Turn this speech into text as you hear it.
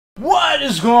What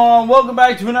is going on? Welcome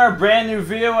back to another brand new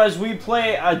video as we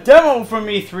play a demo from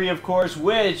E3, of course,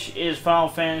 which is Final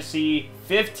Fantasy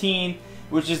 15,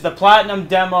 which is the Platinum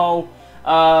demo,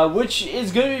 which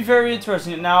is going to be very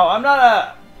interesting. Now,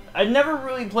 I never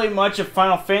really played much of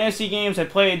Final Fantasy games. I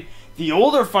played the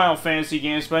older Final Fantasy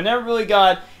games, but I never really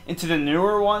got into the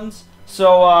newer ones.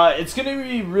 So, it's going to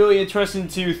be really interesting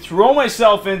to throw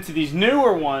myself into these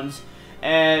newer ones.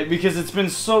 Because it's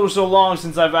been so long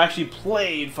since I've actually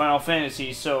played Final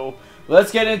Fantasy. So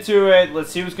let's get into it. Let's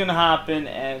see what's going to happen.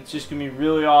 And it's just going to be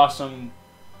really awesome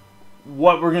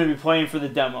what we're going to be playing for the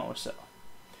demo. So,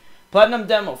 Platinum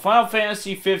Demo, Final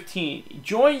Fantasy 15.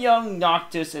 Join young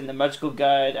Noctis and the Magical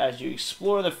Guide as you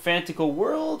explore the fantastical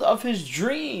world of his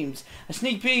dreams. A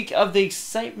sneak peek of the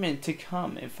excitement to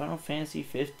come in Final Fantasy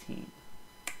 15.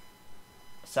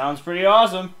 Sounds pretty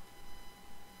awesome.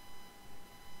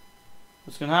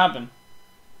 What's gonna happen?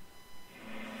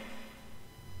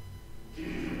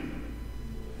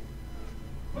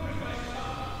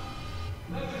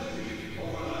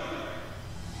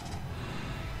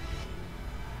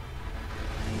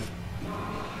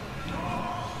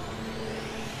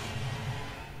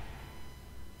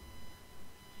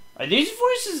 Are these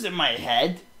voices in my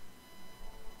head?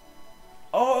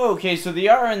 Oh, okay, so they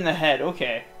are in the head,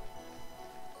 okay.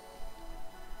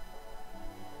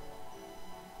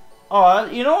 Oh,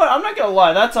 you know what? I'm not gonna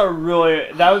lie.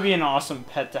 That would be an awesome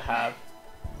pet to have.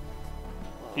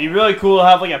 It'd be really cool to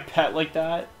have like a pet like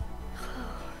that.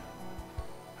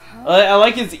 I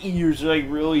like his ears. They're like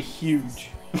really huge.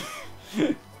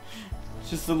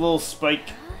 Just a little spike.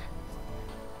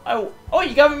 Oh,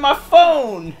 you got me my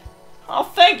phone. Oh,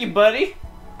 thank you, buddy.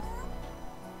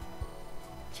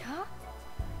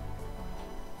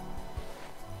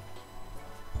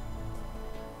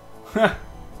 Huh.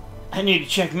 I need to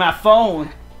check my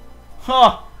phone.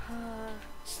 Huh.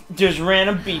 There's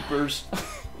random beepers.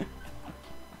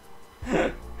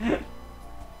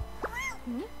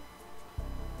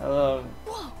 Hello.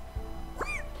 Whoa.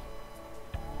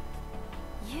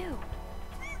 You.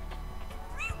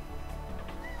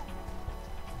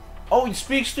 Oh, he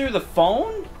speaks through the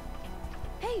phone?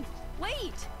 Hey,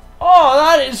 wait. Oh,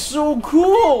 that is so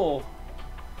cool.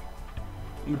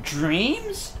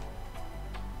 Dreams?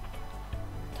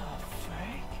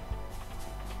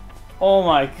 Oh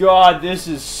my god, this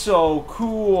is so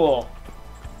cool.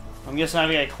 I'm guessing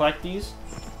I gotta collect these.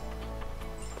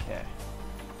 Okay.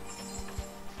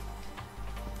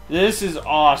 This is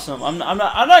awesome. I'm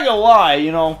not gonna lie,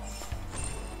 you know.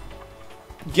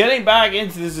 Getting back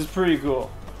into this is pretty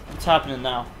cool. What's happening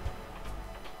now?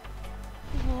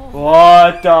 Whoa.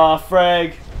 What the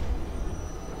frig?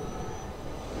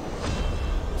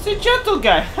 It's a gentle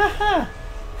guy. Ha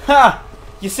ha.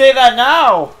 You say that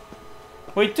now.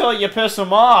 Wait till you piss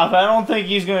him off. I don't think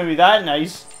he's gonna be that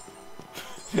nice.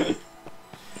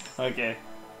 Okay.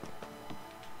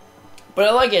 But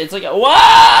I like it. It's like,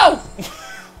 wow!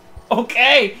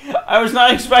 Okay! I was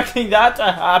not expecting that to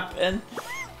happen.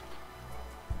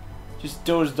 Just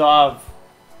dozed off.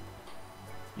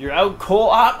 You're out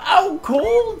cold? I'm out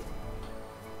cold?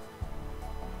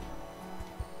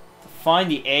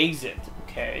 Find the exit.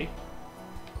 Okay.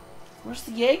 Where's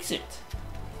the exit?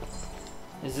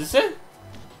 Is this it?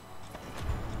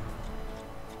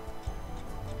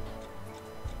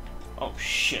 Oh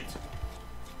shit.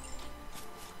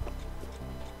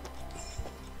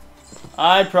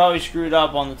 I probably screwed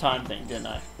up on the time thing, didn't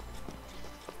I?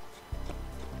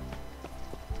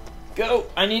 Go!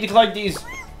 I need to collect these.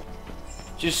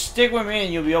 Just stick with me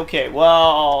and you'll be okay.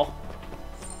 Well,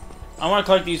 I want to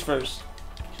collect these first.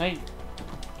 Can I?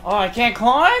 Oh, I can't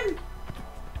climb?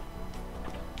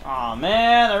 Aw,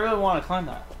 man, I really want to climb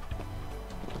that.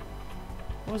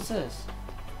 What's this?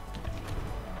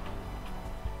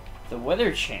 The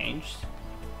weather changed.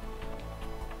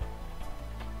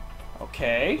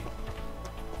 Okay.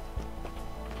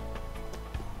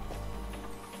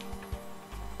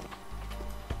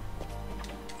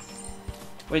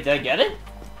 Wait, did I get it?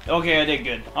 Okay, I did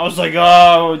good. I was like,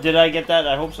 oh, did I get that?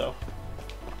 I hope so.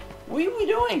 What are we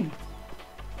doing?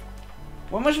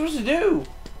 What am I supposed to do?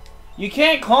 You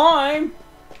can't climb!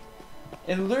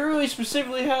 It literally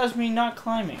specifically has me not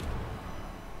climbing.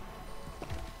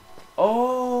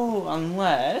 Oh,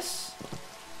 unless...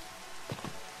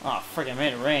 Oh, frick, I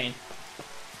made it rain.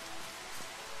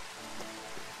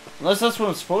 Unless that's what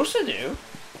I'm supposed to do.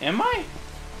 Am I?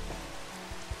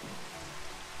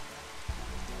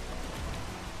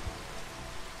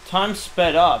 Time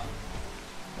sped up.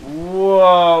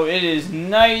 Whoa, it is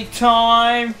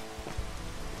nighttime!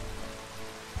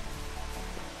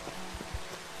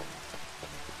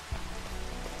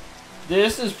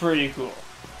 This is pretty cool.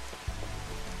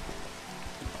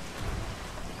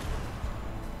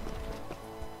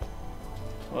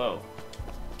 Whoa.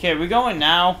 Okay, are we going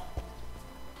now?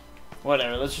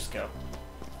 Whatever, let's just go.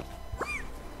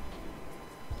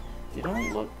 They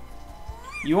don't look...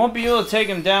 You won't be able to take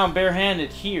him down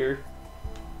barehanded here.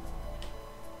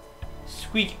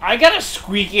 Squeak... I got a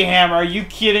squeaky hammer, are you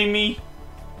kidding me?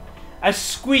 A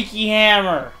squeaky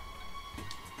hammer!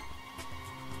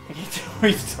 I get to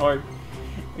restart.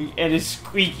 And a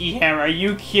squeaky hammer, are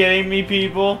you kidding me,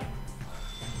 people?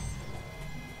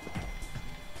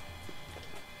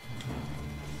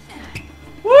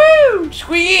 Woo!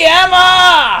 Squeaky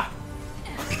hammer!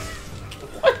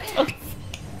 What the...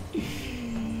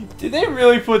 Did they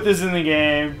really put this in the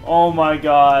game? Oh my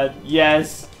god.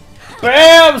 Yes.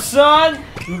 Bam, son!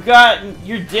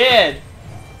 You're dead.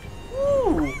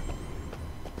 Woo!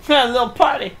 A little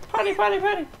party. Party.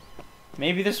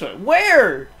 Maybe this way.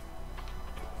 Where?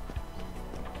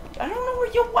 I don't know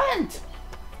where you went.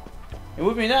 It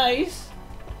would be nice.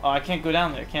 Oh, I can't go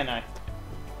down there, can I?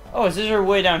 Oh, is this our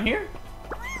way down here?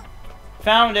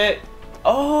 Found it.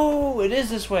 Oh, it is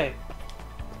this way.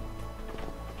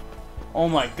 Oh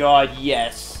my god,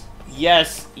 yes.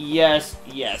 Yes.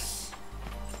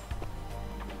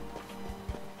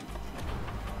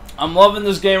 I'm loving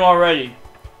this game already.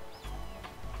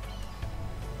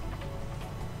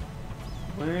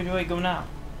 Where do I go now?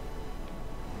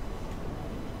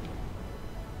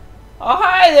 Oh,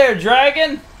 hi there,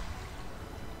 dragon!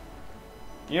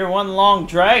 You're one long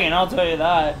dragon, I'll tell you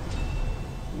that.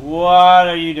 What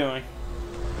are you doing?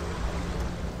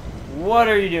 What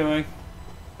are you doing?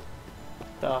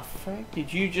 The frick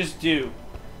did you just do?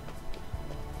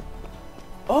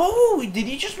 Oh, did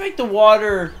he just make the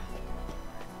water?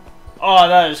 Oh,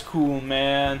 that is cool,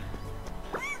 man.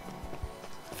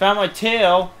 Found my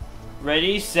tail.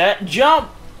 Ready, set, jump!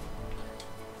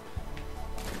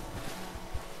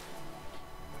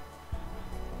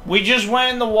 We just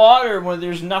went in the water when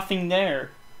there's nothing there.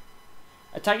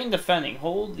 Attacking and defending.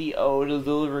 Hold the O to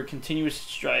deliver continuous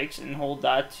strikes and hold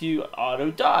that to auto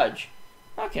dodge.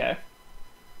 Okay.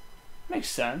 Makes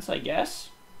sense, I guess.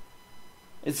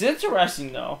 It's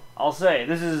interesting though. I'll say.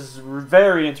 This is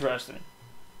very interesting.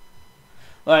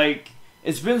 Like,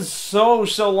 it's been so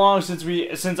long since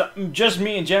just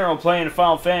me in general playing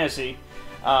Final Fantasy.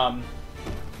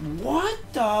 What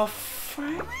the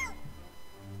frick?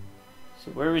 So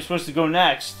where are we supposed to go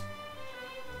next?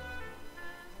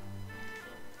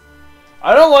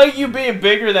 I don't like you being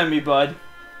bigger than me, bud.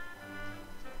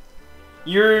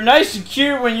 You're nice and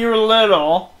cute when you were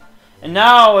little, and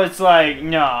now it's like,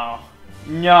 no,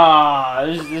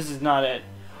 this is not it.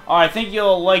 Oh, I think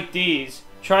you'll like these.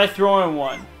 Try throwing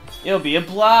one. It'll be a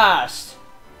blast.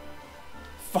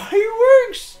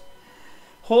 Fireworks?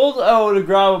 Hold O to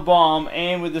grab a bomb,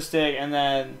 aim with the stick, and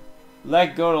then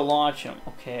let go to launch him.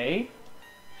 Okay.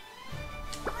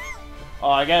 Oh,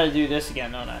 I gotta do this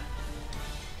again, don't I?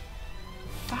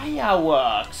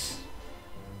 Fireworks.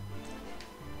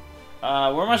 Where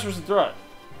am I supposed to throw it?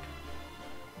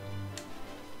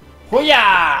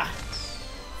 Hoo-yah!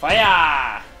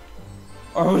 Fire!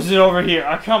 Or was it over here?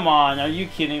 Oh, come on, are you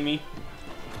kidding me?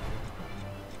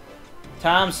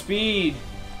 Time speed.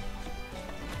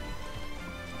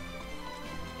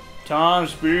 Time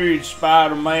speed,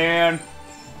 Spider-Man.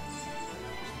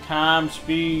 Time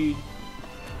speed.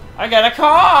 I got a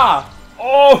car!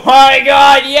 Oh my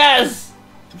god, yes!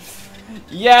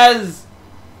 Yes!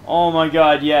 Oh my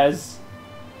god, yes.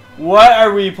 What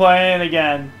are we playing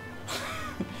again?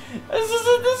 This is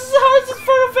how it's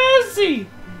Final Fantasy!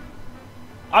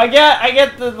 I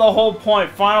get the whole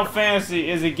point. Final Fantasy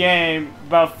is a game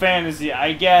about fantasy.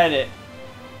 I get it,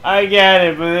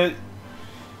 but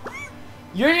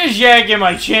you're just yanking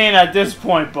my chain at this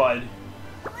point, bud.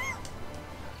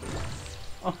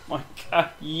 Oh my god,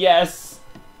 yes.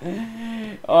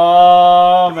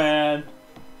 Oh man.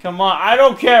 Come on, I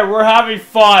don't care. We're having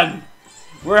fun.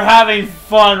 We're having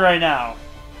fun right now.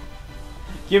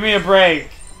 Give me a break.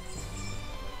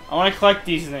 I want to collect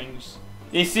these things.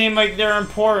 They seem like they're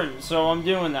important, so I'm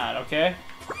doing that, okay?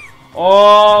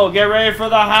 Oh, get ready for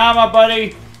the hammer,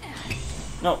 buddy.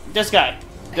 No, this guy.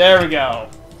 There we go.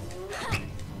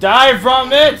 Die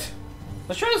from it.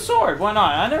 Let's try the sword. Why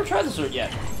not? I never tried the sword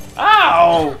yet.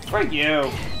 Ow! Frick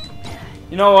you.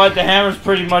 You know what? The hammer's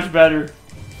pretty much better.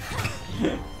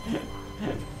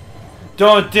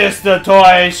 Don't diss the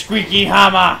toy, squeaky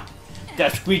hammer.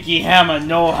 That squeaky hammer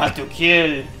know how to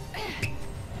kill.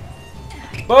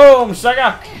 Boom,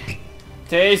 sucker.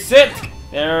 Taste it.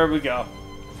 There we go.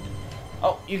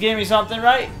 Oh, you gave me something,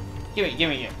 right? Give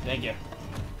me. Thank you.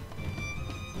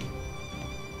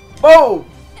 Boom.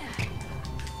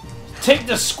 Take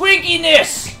the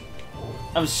squeakiness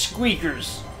of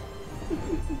squeakers.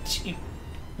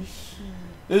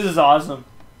 This is awesome.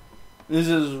 This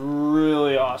is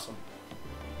really awesome.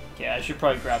 Okay, I should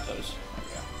probably grab those.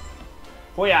 Okay.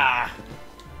 Oh yeah!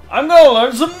 I'm gonna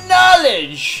learn some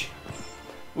knowledge!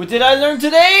 What did I learn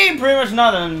today? Pretty much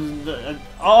nothing.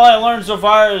 All I learned so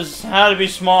far is how to be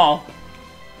small.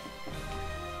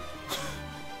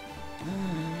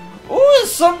 Ooh,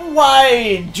 some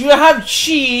wine! Do you have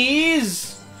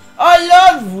cheese? I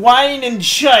love wine and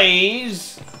cheese!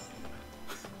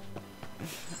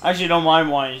 I actually don't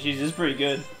mind wine and cheese, it's pretty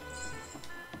good.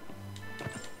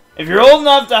 If you're old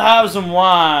enough to have some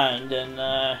wine,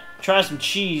 then try some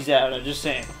cheese out, I'm just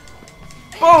saying.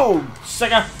 Boom!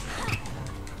 Sucker!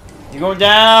 You're going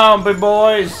down, big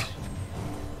boys!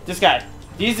 This guy.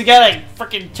 He's the guy that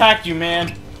freaking attacked you,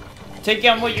 man. Take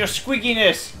him with your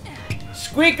squeakiness!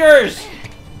 Squeakers!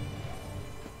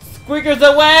 Squeakers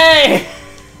away!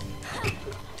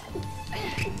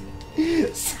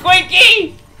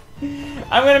 Squeaky!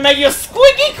 I'm gonna make you a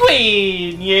squeaky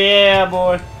queen! Yeah,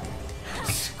 boy.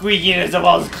 Squeakiness of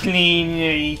all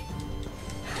clean.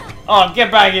 Oh,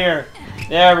 get back here!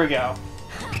 There we go.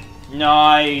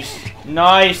 Nice.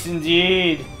 Nice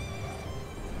indeed.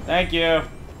 Thank you.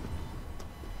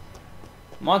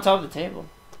 I'm on top of the table.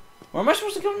 Where am I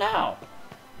supposed to go now?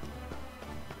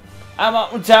 I'm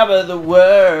on top of the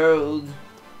world.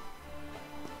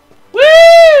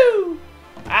 Woo!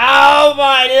 Ow,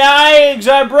 my legs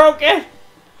are broken.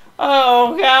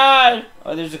 Oh, God.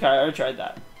 Oh, there's a car. I already tried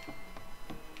that.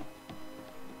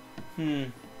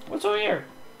 What's over here?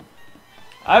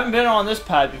 I haven't been on this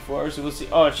pad before, so we'll see.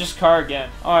 Oh, it's just car again.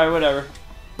 Alright, whatever.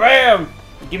 BAM!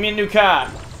 Give me a new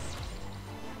car.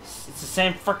 It's the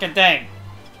same freaking thing.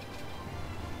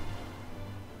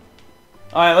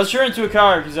 Alright, let's turn into a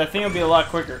car, because I think it'll be a lot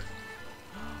quicker.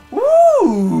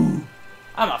 Woo!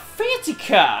 I'm a fancy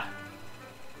car.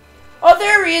 Oh,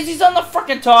 there he is. He's on the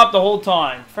freaking top the whole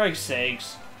time. For Christ's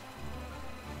sakes.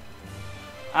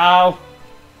 Ow.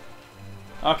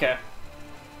 Okay.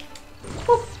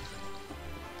 Woo.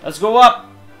 Let's go up.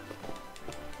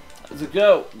 Let's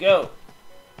go. Go.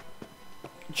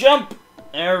 Jump.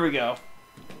 There we go.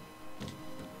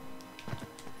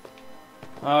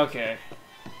 Okay.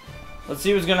 Let's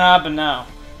see what's gonna happen now.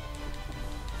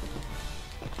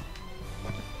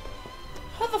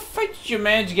 How the fuck did you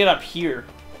manage to get up here?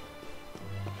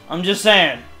 I'm just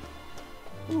saying.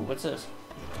 Ooh, what's this?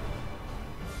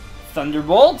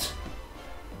 Thunderbolt?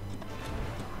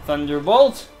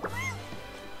 Thunderbolt?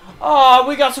 Oh,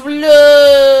 we got some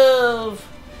love!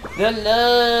 The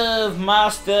love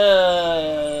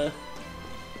master!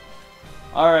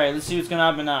 Alright, let's see what's gonna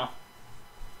happen now.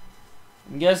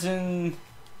 I'm guessing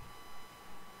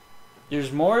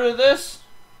there's more to this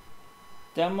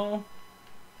demo.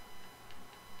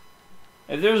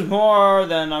 If there's more,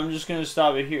 then I'm just gonna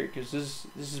stop it here, because this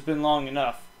has been long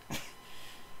enough.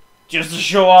 Just to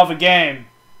show off a game.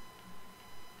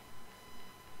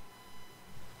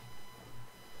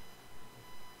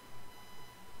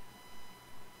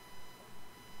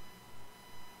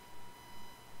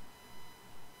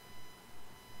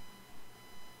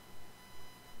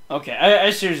 Okay, I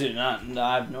seriously I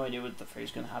have no idea what the frick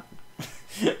is gonna happen.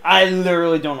 I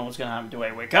literally don't know what's gonna happen. Do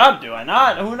I wake up? Do I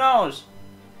not? Who knows?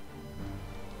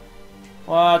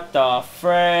 What the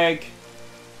frick?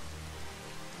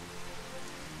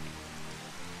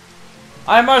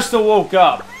 I must have woke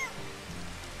up.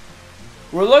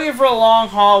 We're looking for a long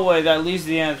hallway that leads to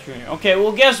the entrance. Okay,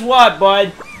 well guess what,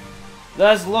 bud?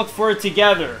 Let's look for it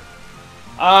together.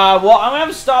 Well, I'm gonna have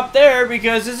to stop there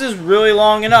because this is really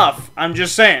long enough. I'm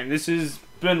just saying, this has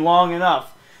been long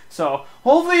enough. So,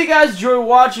 hopefully you guys enjoyed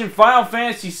watching Final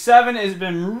Fantasy VII. It's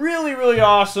been really, really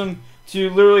awesome to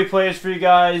literally play this for you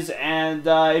guys. And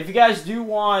if you guys do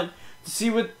want to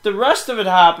see what the rest of it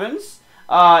happens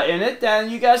in it, then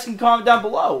you guys can comment down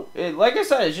below. Like I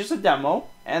said, it's just a demo.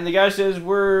 And the guy says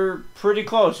we're pretty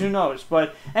close. Who knows?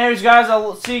 But anyways, guys,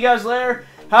 I'll see you guys later.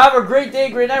 Have a great day,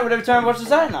 great night, whatever time you watch this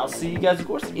at, and I'll see you guys, of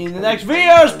course, in the next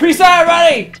videos. Peace out,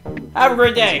 everybody! Have a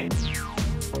great day.